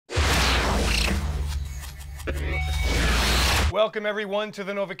Welcome, everyone, to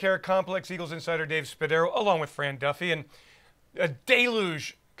the NovaCare Complex. Eagles insider Dave Spadaro, along with Fran Duffy. And a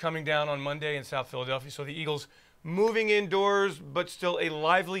deluge coming down on Monday in South Philadelphia. So the Eagles moving indoors, but still a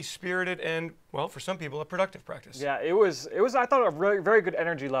lively, spirited, and, well, for some people, a productive practice. Yeah, it was I thought, a very, very good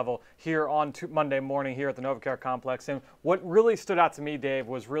energy level here on Monday morning here at the NovaCare Complex. And what really stood out to me, Dave,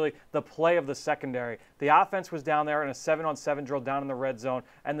 was really the play of the secondary. The offense was down there in a 7-on-7 drill down in the red zone,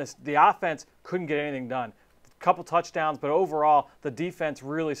 and the offense couldn't get anything done. Couple touchdowns, but overall the defense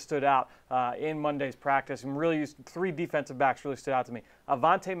really stood out in Monday's practice, and really used three defensive backs really stood out to me.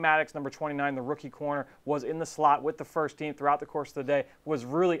 Avonte Maddox, number 29, the rookie corner, was in the slot with the first team throughout the course of the day, was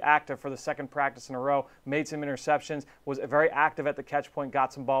really active for the second practice in a row, made some interceptions, was very active at the catch point,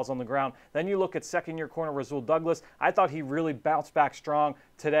 got some balls on the ground. Then you look at second-year corner Rasul Douglas. I thought he really bounced back strong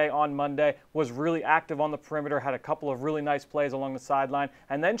today on Monday, was really active on the perimeter, had a couple of really nice plays along the sideline.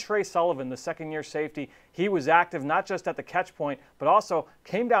 And then Trey Sullivan, the second-year safety, he was active not just at the catch point, but also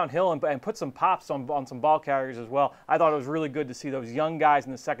came downhill and put some pops on some ball carriers as well. I thought it was really good to see those young guys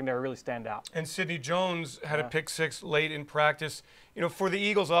in the secondary really stand out. And Sidney Jones had a pick six late in practice. You know, for the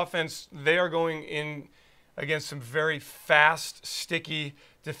Eagles offense, they are going in against some very fast, sticky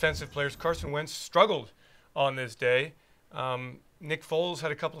defensive players. Carson Wentz struggled on this day. Nick Foles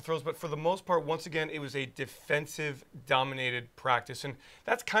had a couple of throws, but for the most part, once again, it was a defensive-dominated practice. And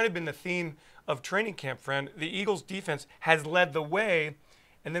that's kind of been the theme of training camp, friend. The Eagles' defense has led the way,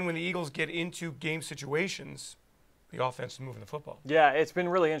 and then when the Eagles get into game situations, the offense is moving the football. Yeah, it's been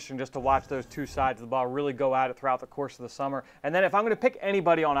really interesting just to watch those two sides of the ball really go at it throughout the course of the summer. And then if I'm going to pick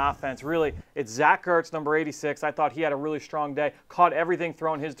anybody on offense, really, it's Zach Ertz, number 86. I thought he had a really strong day, caught everything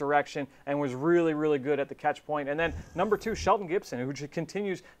thrown his direction, and was really, really good at the catch point. And then number 2, Shelton Gibson, who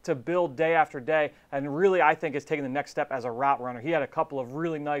continues to build day after day, and really, I think, is taking the next step as a route runner. He had a couple of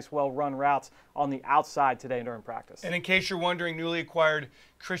really nice, well-run routes on the outside today during practice. And in case you're wondering, newly acquired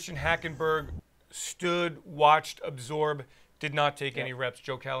Christian Hackenberg stood, watched, absorbed, did not take any reps.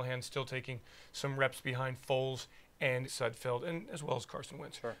 Joe Callahan still taking some reps behind Foles and Sudfeld, and as well as Carson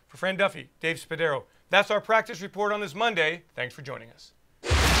Wentz. Sure. For Fran Duffy, Dave Spadaro, that's our practice report on this Monday. Thanks for joining us.